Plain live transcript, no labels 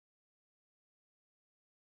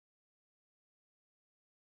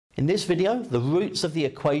In this video, the roots of the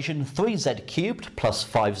equation 3z cubed plus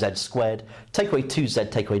 5z squared, take away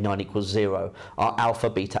 2z, take away 9 equals 0, are alpha,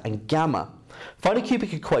 beta and gamma. Find a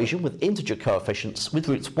cubic equation with integer coefficients with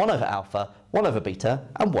roots 1 over alpha, 1 over beta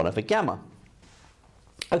and 1 over gamma.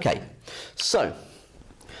 Okay, so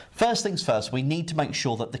first things first, we need to make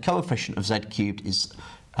sure that the coefficient of z cubed is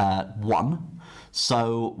 1.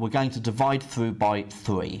 So we're going to divide through by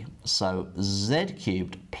 3. So z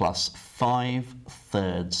cubed plus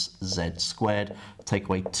 5/3 z squared, take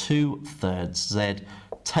away 2/3 z,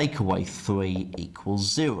 take away 3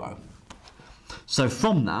 equals 0. So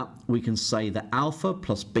from that, we can say that alpha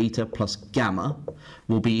plus beta plus gamma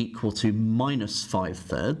will be equal to minus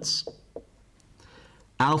 5/3.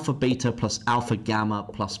 Alpha beta plus alpha gamma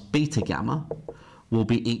plus beta gamma will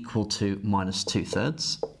be equal to minus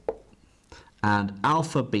 2/3. And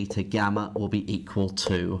alpha, beta, gamma will be equal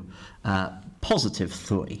to positive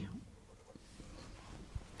 3.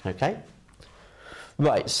 Okay?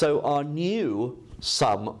 Right, so our new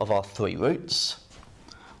sum of our three roots,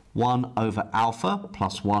 1 over alpha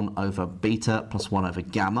plus 1 over beta plus 1 over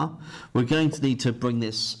gamma, we're going to need to bring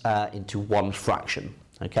this into one fraction.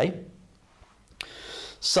 Okay?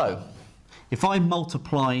 So, if I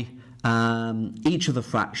multiply each of the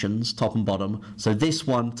fractions, top and bottom, so this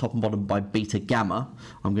one, top and bottom, by beta gamma,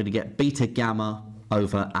 I'm going to get beta gamma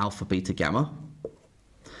over alpha beta gamma.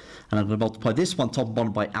 And I'm going to multiply this one, top and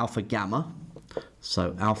bottom, by alpha gamma,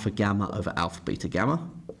 so alpha gamma over alpha beta gamma.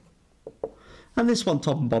 And this one,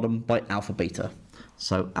 top and bottom, by alpha beta,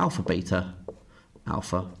 so alpha beta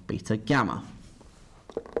gamma.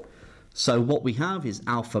 So what we have is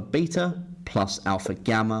alpha beta plus alpha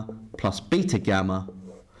gamma plus beta gamma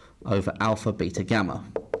over alpha beta gamma,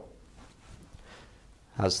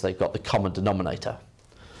 as they've got the common denominator.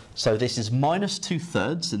 So this is minus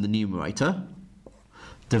 2/3 in the numerator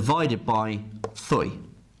divided by 3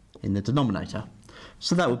 in the denominator.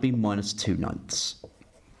 So that would be minus 2/9.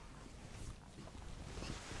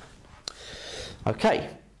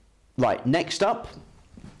 Okay, right, next up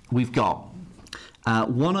we've got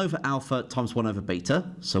 1 over alpha times 1 over beta,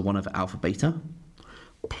 so 1 over alpha beta,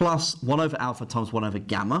 plus 1 over alpha times 1 over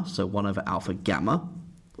gamma, so 1 over alpha gamma,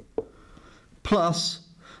 plus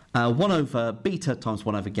 1 over beta times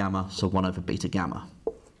 1 over gamma, so 1 over beta gamma.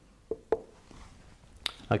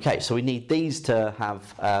 Okay, so we need these to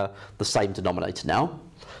have the same denominator now.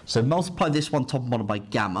 So multiply this one top and bottom by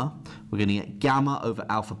gamma, we're going to get gamma over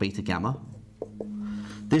alpha beta gamma.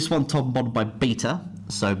 This one top and bottom by beta,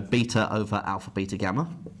 so beta over alpha beta gamma.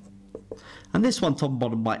 And this one top and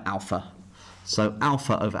bottom by alpha, so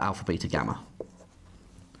alpha over alpha beta gamma.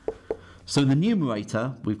 So in the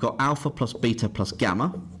numerator, we've got alpha plus beta plus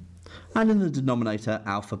gamma, and in the denominator,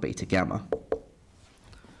 alpha beta gamma.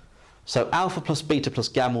 So alpha plus beta plus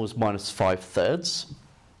gamma was minus 5/3,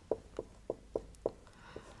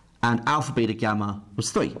 and alpha beta gamma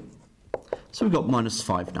was 3. So we've got minus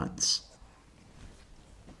 5/9.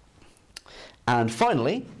 And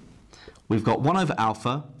finally, we've got 1 over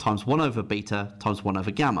alpha times 1 over beta times 1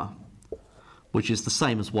 over gamma, which is the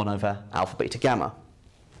same as 1 over alpha beta gamma,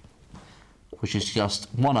 which is just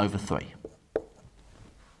 1 over 3.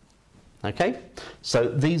 Okay, so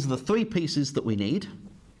these are the three pieces that we need.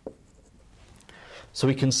 So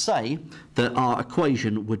we can say that our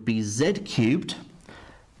equation would be z cubed,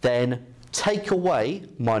 then take away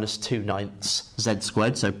minus 2/9 z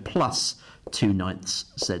squared, so plus 2/9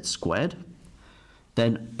 z squared,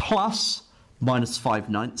 then plus minus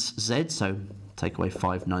 5/9 z, so take away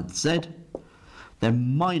 5/9 z,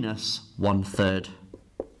 then minus 1/3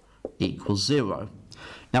 equals 0.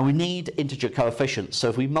 Now we need integer coefficients, so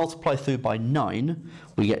if we multiply through by 9,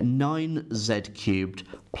 we get 9z cubed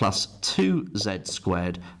plus 2z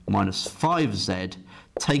squared minus 5z,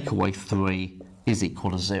 take away 3 is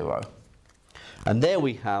equal to 0. And there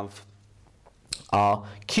we have our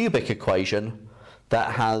cubic equation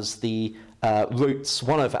that has the roots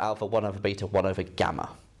 1 over alpha, 1 over beta, 1 over gamma.